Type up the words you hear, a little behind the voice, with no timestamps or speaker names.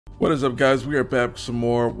What is up, guys? We are back with some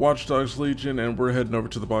more Watch Dogs Legion, and we're heading over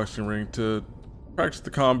to the boxing ring to practice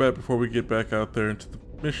the combat before we get back out there into the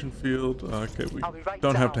mission field. Okay, we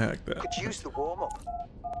don't have to hack that. Could use the warm-up.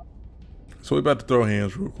 So we're about to throw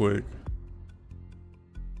hands real quick.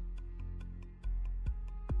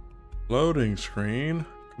 Loading screen.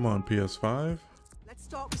 Come on, PS5. Let's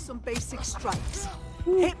start with some basic strikes.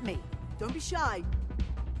 Hit me. Don't be shy.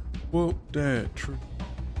 Whoa, Dad. True.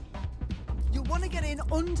 You want to get in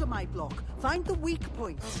under my block. Find the weak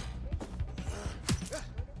points.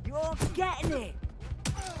 You're getting it.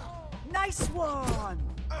 Nice one.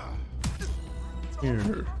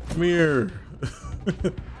 Here. Come here.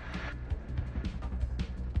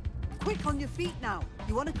 Quick on your feet now.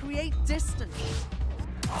 You want to create distance.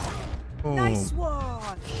 Oh. Nice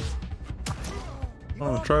one.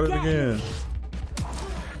 Oh, try it again.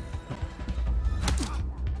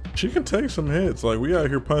 She can take some hits. Like, we out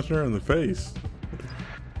here punching her in the face.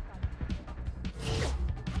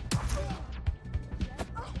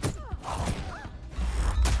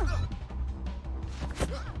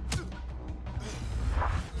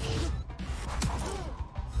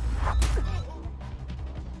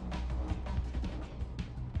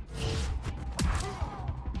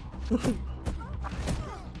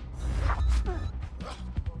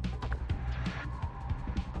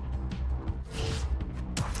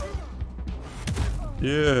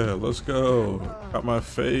 Yeah, let's go. Got my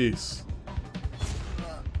face.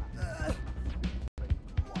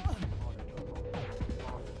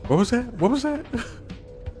 What was that? What was that?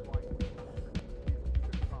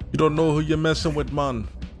 You don't know who you're messing with, man.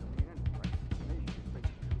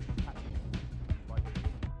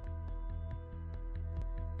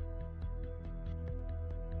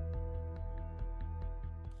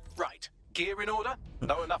 Right, gear in order.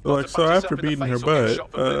 No enough. Like, so after beating her butt,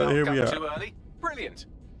 here we are. Brilliant.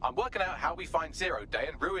 I'm working out how we find Zero Day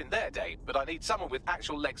and ruin their day, but I need someone with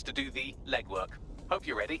actual legs to do the legwork. Hope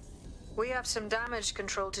you're ready. We have some damage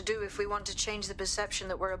control to do if we want to change the perception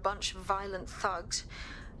that we're a bunch of violent thugs.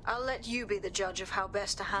 I'll let you be the judge of how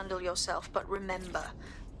best to handle yourself, but remember,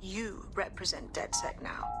 you represent DedSec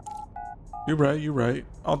now. You're right, you're right.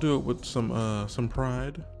 I'll do it with some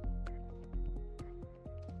pride.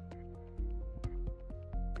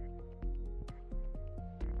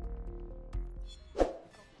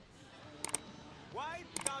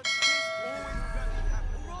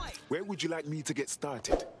 Where would you like me to get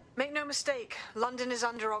started? Make no mistake, London is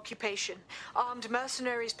under occupation. Armed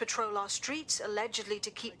mercenaries patrol our streets, allegedly to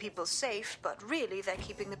keep people safe, but really they're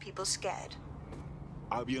keeping the people scared.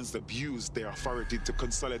 Albions abuse their authority to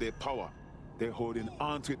consolidate power. They're holding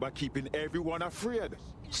on to it by keeping everyone afraid.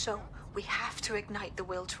 So, we have to ignite the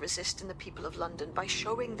will to resist in the people of London by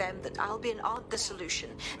showing them that Albion aren't the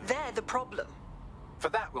solution. They're the problem. For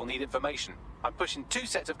that, we'll need information. I'm pushing 2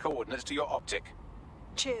 sets of coordinates to your optic.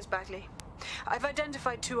 Cheers, Bagley. I've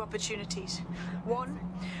identified 2 opportunities. 1,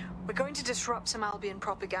 we're going to disrupt some Albion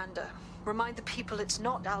propaganda. Remind the people it's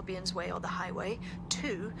not Albion's way or the highway.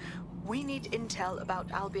 2, we need intel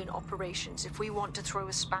about Albion operations if we want to throw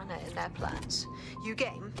a spanner in their plans. You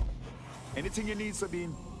game? Anything you need,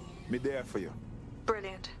 Sabine, me there for you.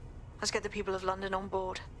 Brilliant. Let's get the people of London on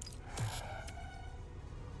board.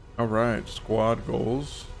 All right, squad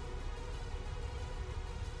goals.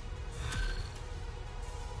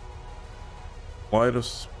 Light a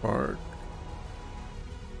spark.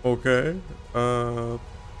 Okay.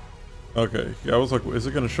 Okay. Yeah, I was like, is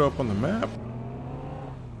it gonna show up on the map?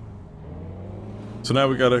 So now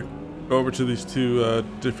we gotta go over to these 2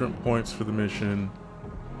 different points for the mission,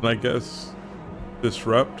 and I guess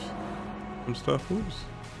disrupt some stuff. Oops.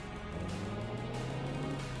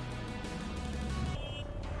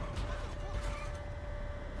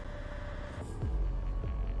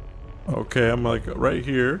 Okay, I'm like right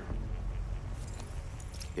here.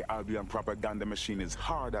 The Albion propaganda machine is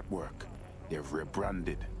hard at work. They've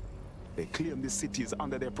rebranded. They claim the city is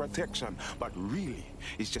under their protection, but really,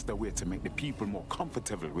 it's just a way to make the people more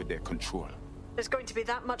comfortable with their control. There's going to be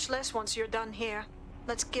that much less once you're done here.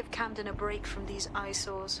 Let's give Camden a break from these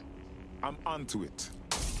eyesores. I'm onto it.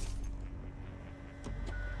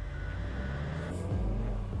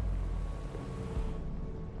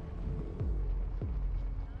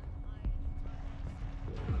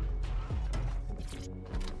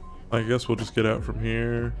 I guess we'll just get out from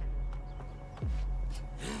here.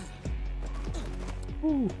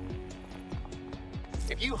 Ooh.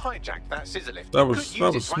 If you hijack that scissor lift, That you was could use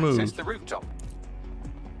it to smooth. access the rooftop.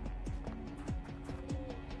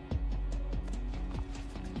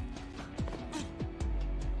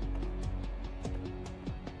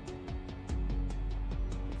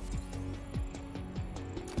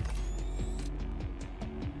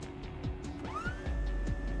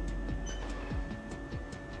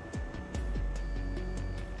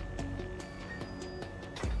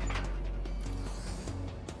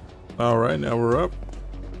 All right, now we're up.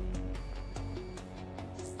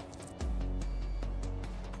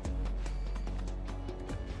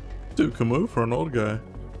 Dude can move for an old guy.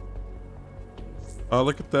 Oh,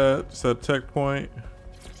 look at that. It's that tech point.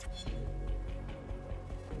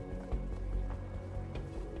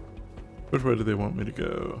 Which way do they want me to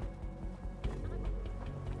go?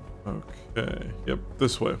 Okay. Yep,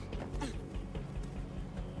 this way.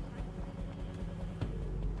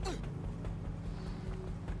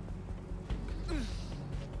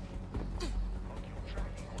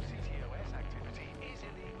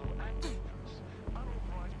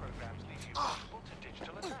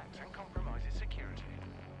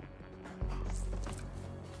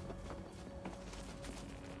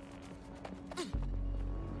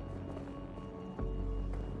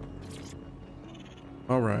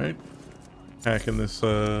 All right, hacking this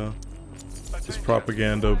this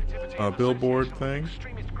propaganda billboard thing.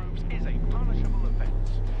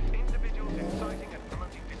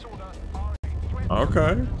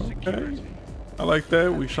 Okay, okay, I like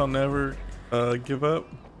that. We shall never give up.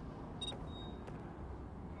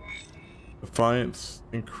 Defiance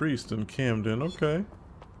increased in Camden. Okay,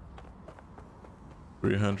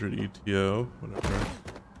 300 ETO, whatever.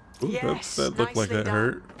 Ooh, Yes, that looked like that done.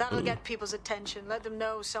 hurt. That'll Ooh. get people's attention. Let them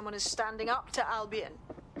know someone is standing up to Albion.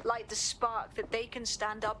 Light the spark that they can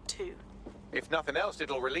stand up to. If nothing else,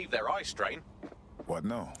 it'll relieve their eye strain. What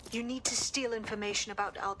now? You need to steal information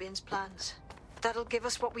about Albion's plans. That'll give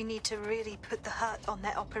us what we need to really put the hurt on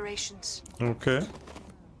their operations. Okay.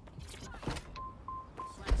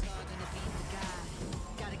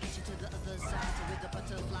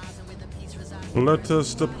 Let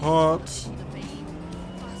us depart.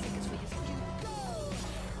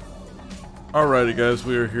 Alrighty guys,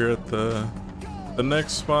 we are here at the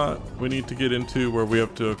next spot we need to get into, where we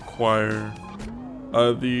have to acquire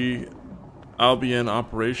the Albion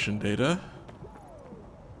operation data.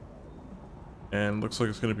 And looks like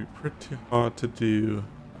it's going to be pretty hard to do.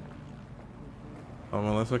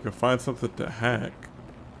 Unless I can find something to hack.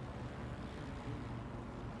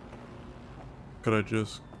 Could I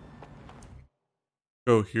just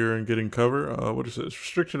go here and get in cover? What is this?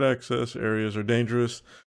 Restricted access areas are dangerous.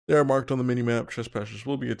 They are marked on the minimap. Trespassers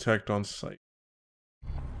will be attacked on sight.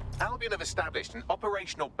 Albion have established an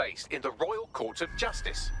operational base in the Royal Courts of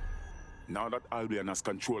Justice. Now that Albion has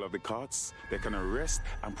control of the courts, they can arrest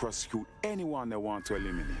and prosecute anyone they want to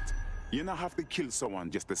eliminate. You don't have to kill someone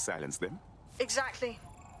just to silence them. Exactly.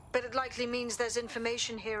 But it likely means there's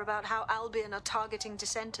information here about how Albion are targeting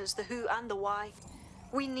dissenters, the who and the why.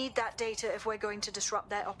 We need that data if we're going to disrupt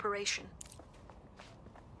their operation.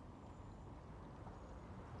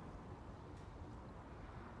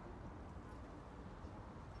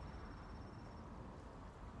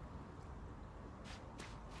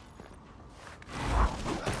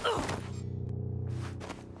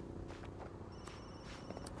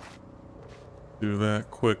 Do that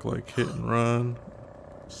quick, like hit and run.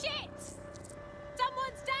 Shit!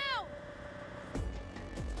 Someone's down!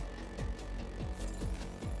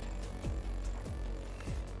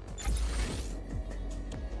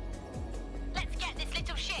 Let's get this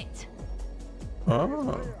little shit!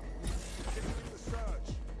 Oh.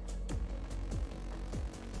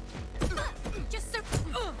 Just so...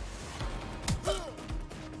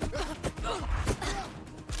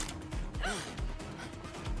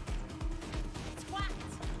 It's whacked!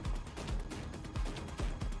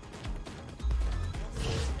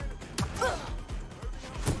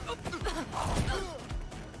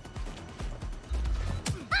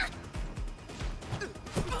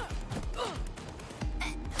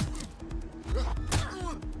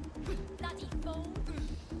 Bloody fool!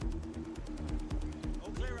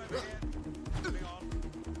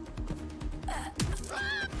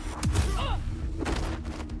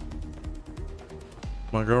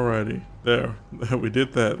 Like, alrighty. There. We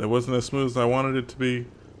did that. That wasn't as smooth as I wanted it to be,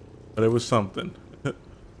 but it was something.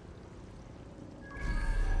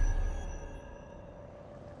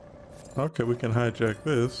 Okay, we can hijack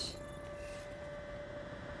this.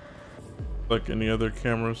 Like any other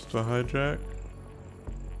cameras to hijack.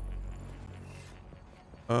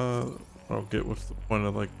 I'll get what's the point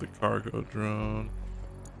of like the cargo drone.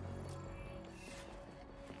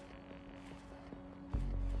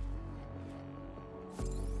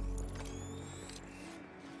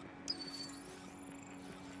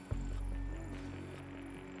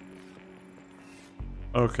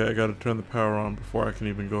 Okay, I gotta turn the power on before I can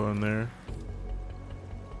even go in there.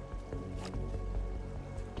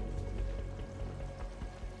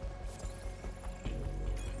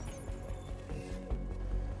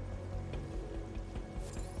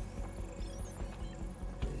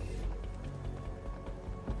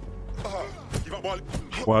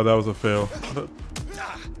 Wow, that was a fail.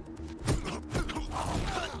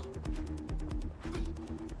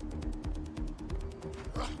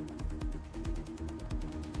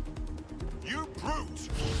 You brute!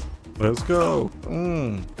 Let's go.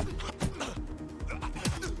 Mm.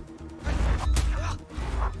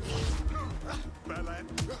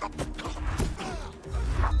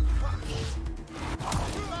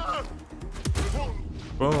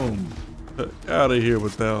 Boom. Out of here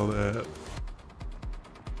with all that.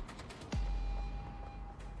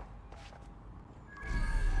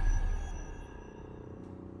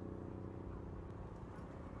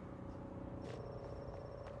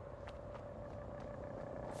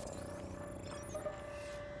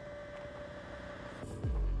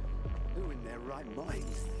 Who in their right mind?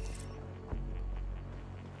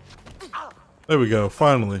 There we go,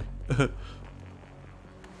 finally.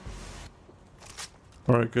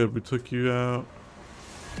 Alright, good. We took you out.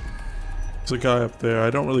 There's a guy up there. I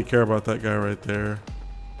don't really care about that guy right there.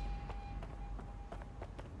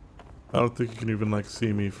 I don't think you can even like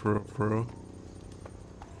see me for real.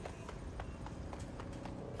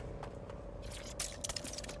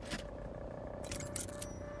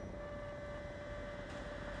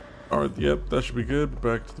 Alright, yep, that should be good.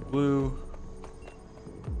 Back to the blue.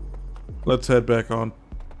 Let's head back on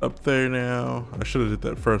up there now. I should have did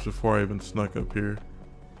that first before I even snuck up here.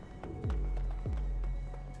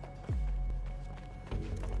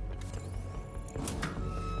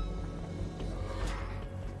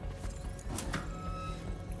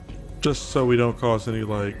 Just so we don't cause any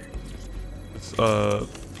like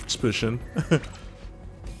suspicion.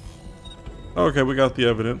 Okay, we got the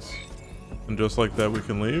evidence. And just like that we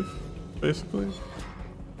can leave, basically.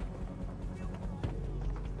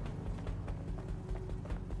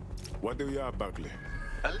 What do you have, Buckley?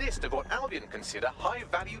 A list of what Albion consider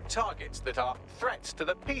high-value targets that are threats to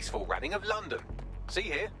the peaceful running of London. See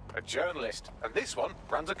here, a journalist, and this one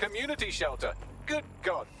runs a community shelter. Good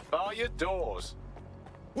God, bar your doors.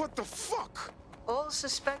 What the fuck? All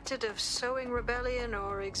suspected of sowing rebellion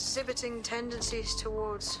or exhibiting tendencies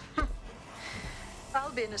towards...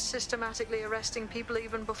 Albion is systematically arresting people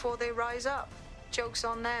even before they rise up. Joke's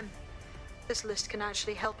on them. This list can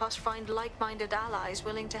actually help us find like-minded allies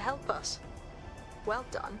willing to help us. Well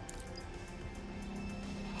done.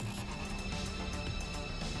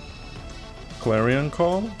 Clarion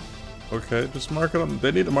call? Okay, just mark it on.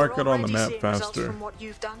 They need to mark it on the We're map already seeing results faster. From what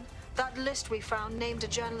you've done. That list we found named a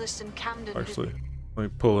journalist in Camden. Actually, let me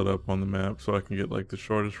pull it up on the map so I can get like the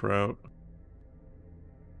shortest route.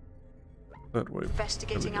 That way.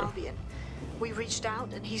 Investigating There we go. Albion. We reached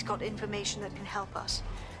out and he's got information that can help us.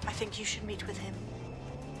 I think you should meet with him.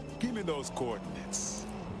 Give me those coordinates.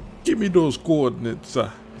 Give me those coordinates.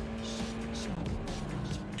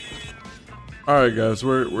 Alright guys,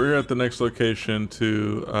 we're at the next location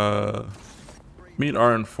to meet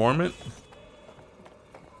our informant.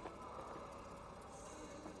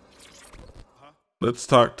 Let's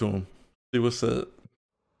talk to him. See what's up.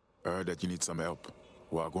 I heard that you need some help.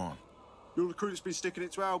 Well, go on. Your recruiter's been sticking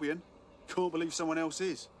it to Albion. Can't believe someone else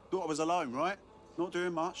is. Thought I was alone, right? Not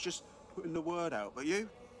doing much, just putting the word out. But you?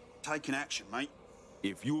 Taking action, mate.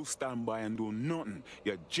 If you stand by and do nothing,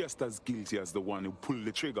 you're just as guilty as the one who pulled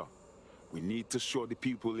the trigger. We need to show the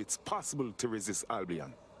people it's possible to resist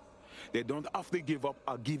Albion. They don't have to give up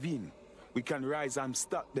or give in. We can rise and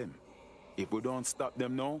stop them. If we don't stop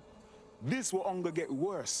them now, this will only get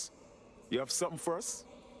worse. You have something for us?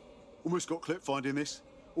 Almost got clip finding this.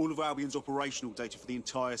 All of Albion's operational data for the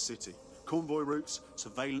entire city. Convoy routes,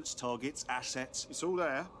 surveillance targets, assets. It's all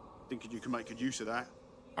there. Thinking you can make good use of that.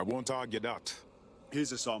 I won't argue that.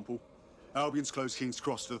 Here's a sample. Albion's closed King's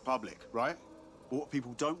Cross to the public, right? But what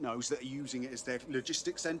people don't know is that they're using it as their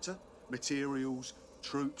logistics centre. Materials,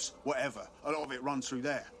 troops, whatever. A lot of it runs through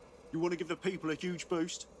there. You want to give the people a huge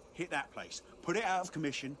boost? Hit that place. Put it out of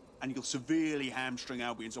commission, and you'll severely hamstring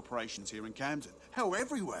Albion's operations here in Camden. Hell,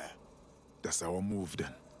 everywhere. That's our move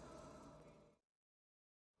then.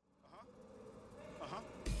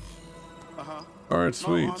 Alright,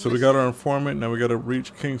 sweet. So we got our informant. Now we gotta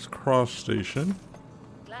reach King's Cross Station.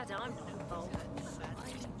 Glad I'm not involved.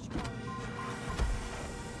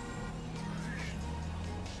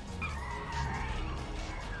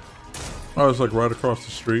 Oh, it's like right across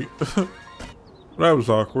the street. That was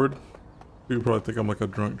awkward. People probably think I'm like a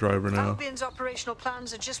drunk driver now. Albion's operational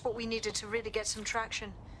plans are just what we needed to really get some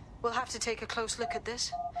traction. We'll have to take a close look at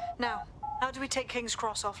this. Now, how do we take King's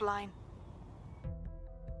Cross offline?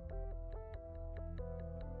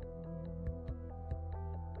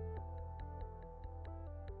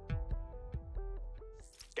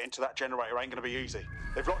 Getting to that generator ain't gonna be easy.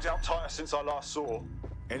 They've locked it up tighter since I last saw.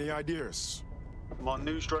 Any ideas? My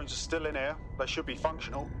news drones are still in here. They should be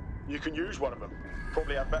functional. You can use one of them.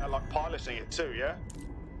 Probably have better luck piloting it too, yeah?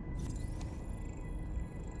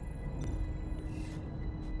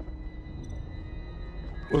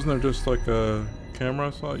 Wasn't there just like a camera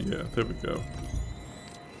I saw? Yeah, there we go.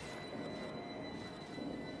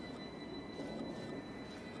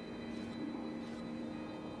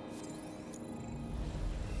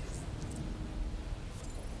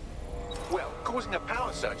 Well, causing a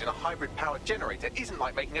power surge in a hybrid power generator isn't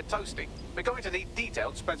like making a toasty. We're going to need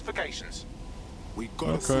detailed specifications.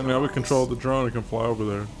 Okay, now we control the drone and can fly over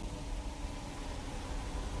there.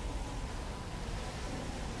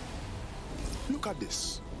 Look at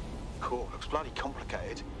this. Cool, looks bloody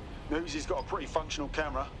complicated. Newsy's got a pretty functional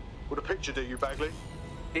camera. Would a picture do you, Bagley?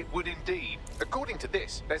 It would indeed. According to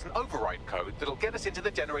this, there's an override code that'll get us into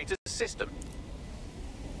the generator's system.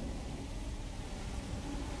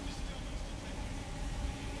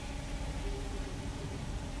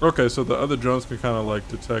 Okay, so the other drones can kind of like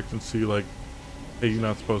detect and see like, hey, you're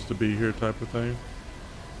not supposed to be here type of thing.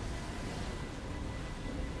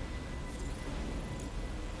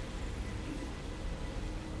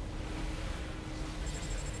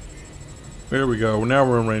 There we go. Now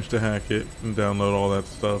we're in range to hack it and download all that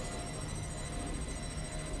stuff.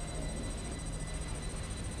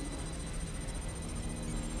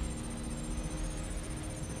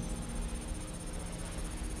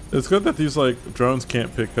 It's good that these like drones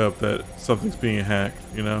can't pick up that something's being hacked,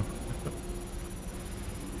 you know?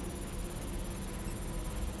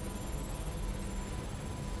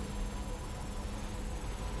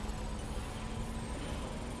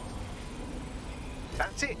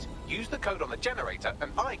 That's it. Use the code on the generator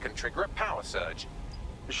and I can trigger a power surge.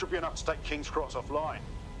 It should be enough to take King's Cross offline.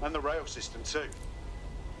 And the rail system too.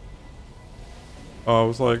 I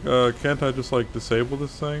was like, can't I just like disable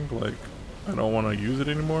this thing? Like, I don't want to use it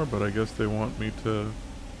anymore, but I guess they want me to...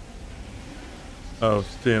 Oh,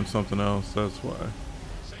 stay in something else, that's why.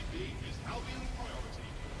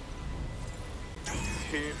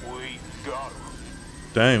 Here we go.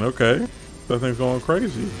 Dang, okay. That thing's going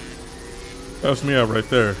crazy. That's me out right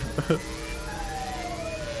there.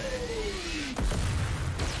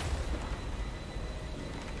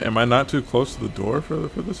 Am I not too close to the door for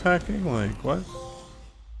this hacking? Like, what?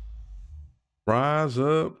 Rise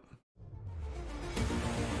up.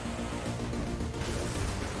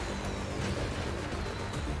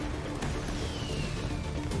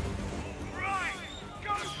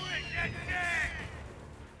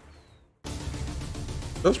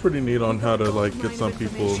 That's pretty neat on how to like get some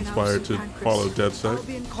people inspired to follow DedSec.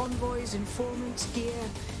 Albion convoys, informants, gear,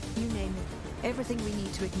 you name it. Everything we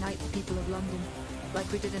need to ignite the people of London, like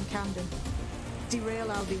we did in Camden.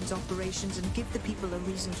 Derail Albion's operations and give the people a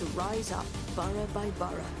reason to rise up, borough by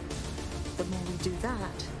borough. The more we do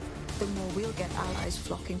that, the more we'll get allies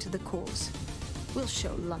flocking to the cause. We'll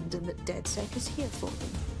show London that DedSec is here for them.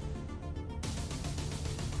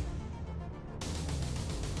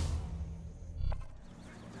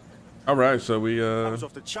 All right, so we That was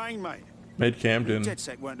off the chain, mate. made Camden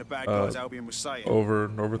DedSec weren't the bad guys Albion was saying.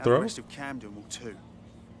 overthrow. The rest of Camden will too.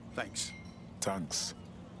 Thanks. Thanks.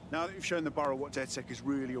 Now that you've shown the borough what DedSec is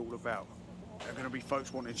really all about, there are going to be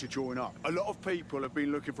folks wanting to join up. A lot of people have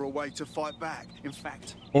been looking for a way to fight back. In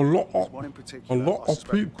fact, there's one in particular I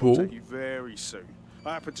suspect will contact you very soon.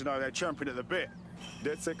 I happen to know they're champing at the bit.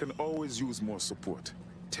 DedSec can always use more support.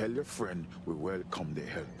 Tell your friend we welcome their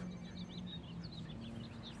help.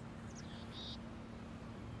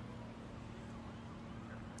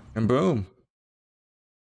 And boom.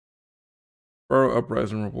 Borough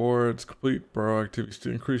Uprising rewards. Complete borough activities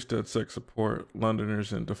to increase DedSec support.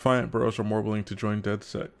 Londoners and defiant boroughs are more willing to join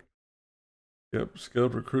DedSec. Yep,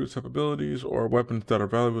 skilled recruits have abilities or weapons that are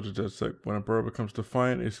valuable to DedSec. When a borough becomes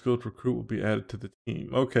defiant, a skilled recruit will be added to the team.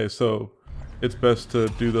 Okay, so it's best to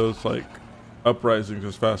do those like uprisings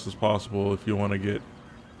as fast as possible if you want to get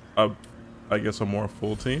I guess a more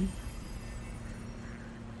full team.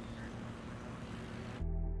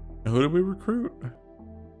 And who did we recruit?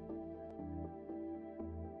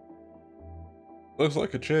 Looks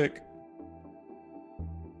like a chick.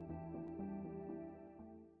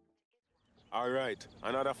 All right,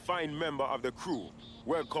 another fine member of the crew.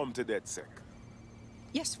 Welcome to DedSec.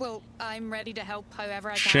 Yes, well, I'm ready to help however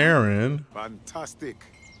I can. Sharon. Fantastic.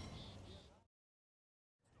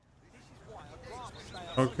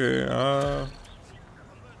 Okay,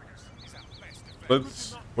 what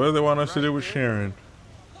do they want us to do with Sharon?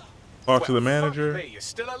 Talk to the manager. Fuck me, you're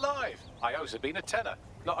still alive. I owes have been a tenner.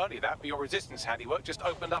 Not only that, but your resistance handiwork just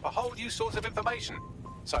opened up a whole new source of information.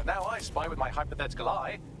 So now I spy with my hypothetical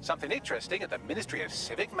eye something interesting at the Ministry of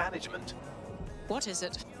Civic Management. What is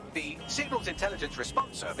it? The Signals Intelligence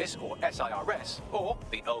Response Service, or SIRS, or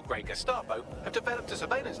the Earl Grey Gestapo, have developed a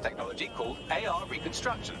surveillance technology called AR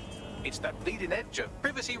reconstruction. It's the bleeding edge of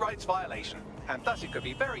privacy rights violation, and thus it could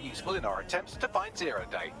be very useful in our attempts to find Zero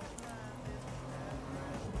Day.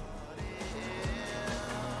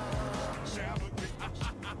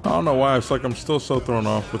 I don't know why, it's like I'm still so thrown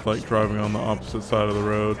off with like driving on the opposite side of the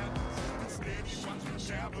road.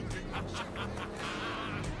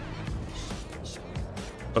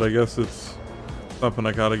 But I guess it's something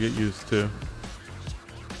I gotta get used to.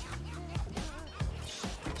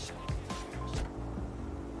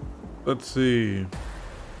 Let's see.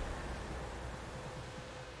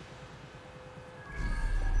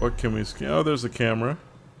 What can we scan? Oh, there's a camera.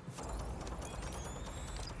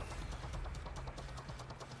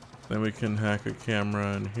 Then we can hack a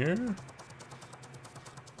camera in here.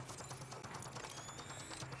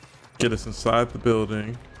 Get us inside the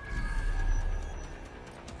building.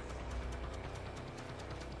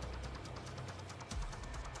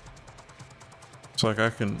 It's like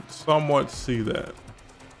I can somewhat see that.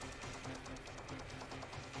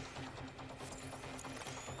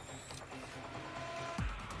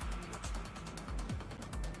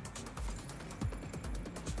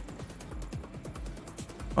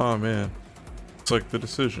 Oh man, it's like the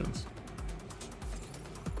decisions.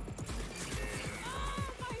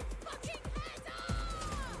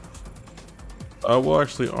 We'll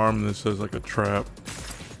actually arm this as like a trap.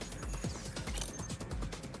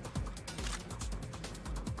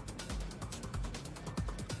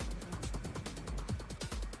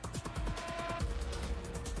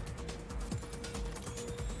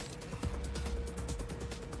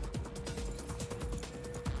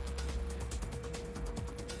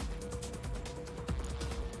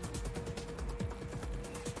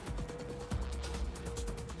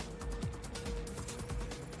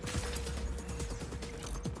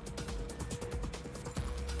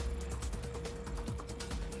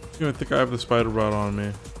 I think I have the spider rod on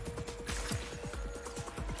me.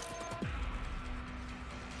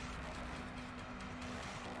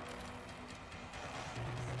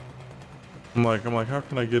 I'm like, how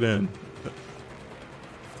can I get in?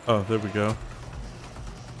 Oh, there we go.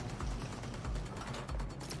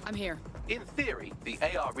 I'm here. In theory, the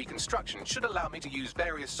AR reconstruction should allow me to use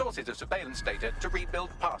various sources of surveillance data to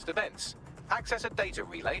rebuild past events. Access a data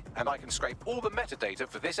relay, and I can scrape all the metadata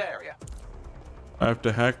for this area. I have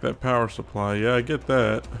to hack that power supply. Yeah, I get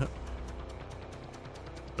that.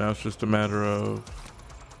 Now it's just a matter of...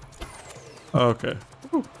 Okay.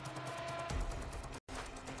 Whew.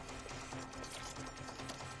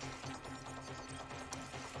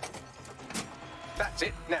 That's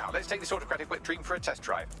it. Now, let's take this autocratic wet dream for a test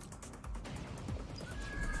drive.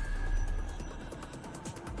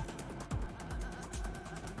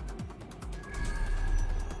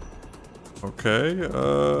 Okay,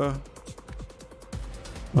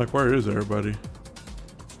 like, where is everybody?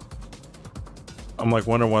 I'm like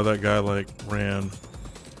wondering why that guy like ran.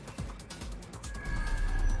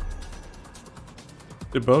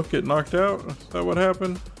 Did both get knocked out? Is that what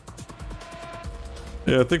happened?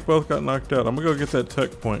 Yeah, I think both got knocked out. I'm gonna go get that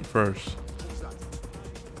tech point first.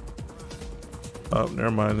 Oh,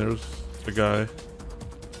 never mind. There's the guy.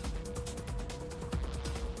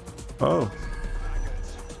 Oh.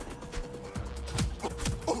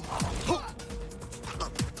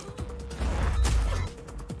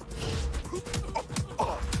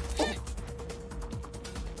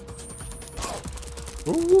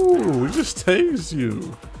 Ooh, we just tased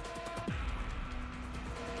you.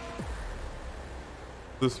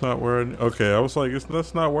 That's not where I... Okay, I was like,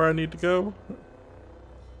 that's not where I need to go.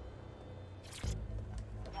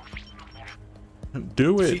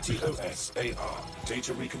 Do it. CTOS AR.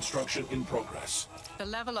 Data reconstruction in progress. The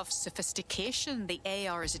level of sophistication the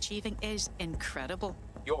AR is achieving is incredible.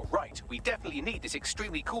 You're right. We definitely need this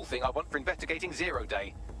extremely cool thing I want for investigating Zero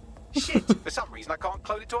Day. Shit, for some reason I can't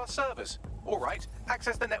clone it to our servers. Alright,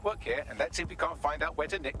 access the network here and let's see if we can't find out where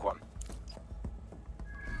to nick one.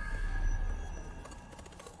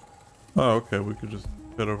 Oh, okay, we could just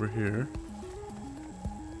head over here.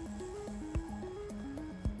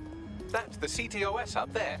 That's the CTOS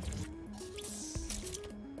hub there.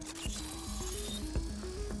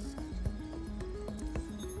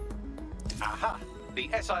 Aha! The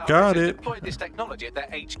SIRS Got has it. deployed this technology at their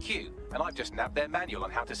HQ, and I've just nabbed their manual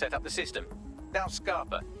on how to set up the system. Now,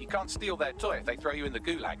 Scarpa, you can't steal their toy if they throw you in the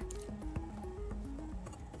gulag.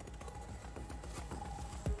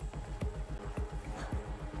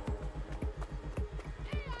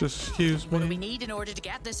 Excuse me. What do we need in order to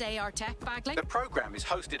get this AR tech, Bagley? The program is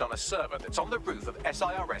hosted on a server that's on the roof of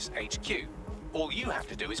SIRS HQ. All you have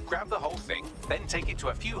to do is grab the whole thing, then take it to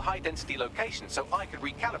a few high-density locations so I can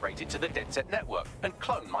recalibrate it to the DedSec network and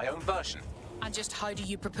clone my own version. And just how do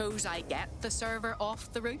you propose I get the server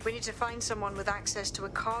off the route? We need to find someone with access to a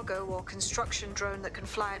cargo or construction drone that can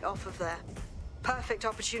fly it off of there. Perfect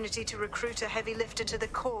opportunity to recruit a heavy lifter to the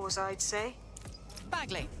cause, I'd say.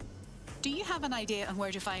 Bagley, do you have an idea on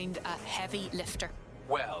where to find a heavy lifter?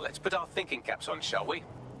 Well, let's put our thinking caps on, shall we?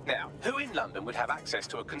 Now, who in London would have access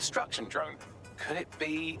to a construction drone? Could it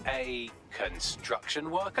be a construction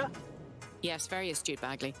worker? Yes, very astute,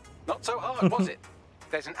 Bagley. Not so hard, was it?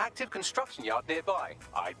 There's an active construction yard nearby.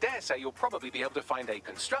 I dare say you'll probably be able to find a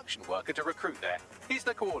construction worker to recruit there. Here's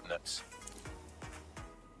the coordinates.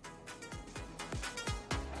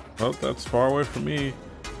 Well, that's far away from me.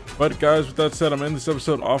 But guys, with that said, I'm ending this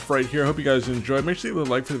episode off right here. I hope you guys enjoyed. Make sure you leave a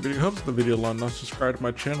like for the video. Helps the video a lot. Not subscribe to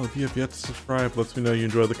my channel if you have yet to subscribe. Lets me know you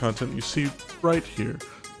enjoy the content you see right here.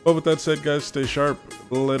 But with that said, guys, stay sharp.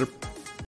 Later.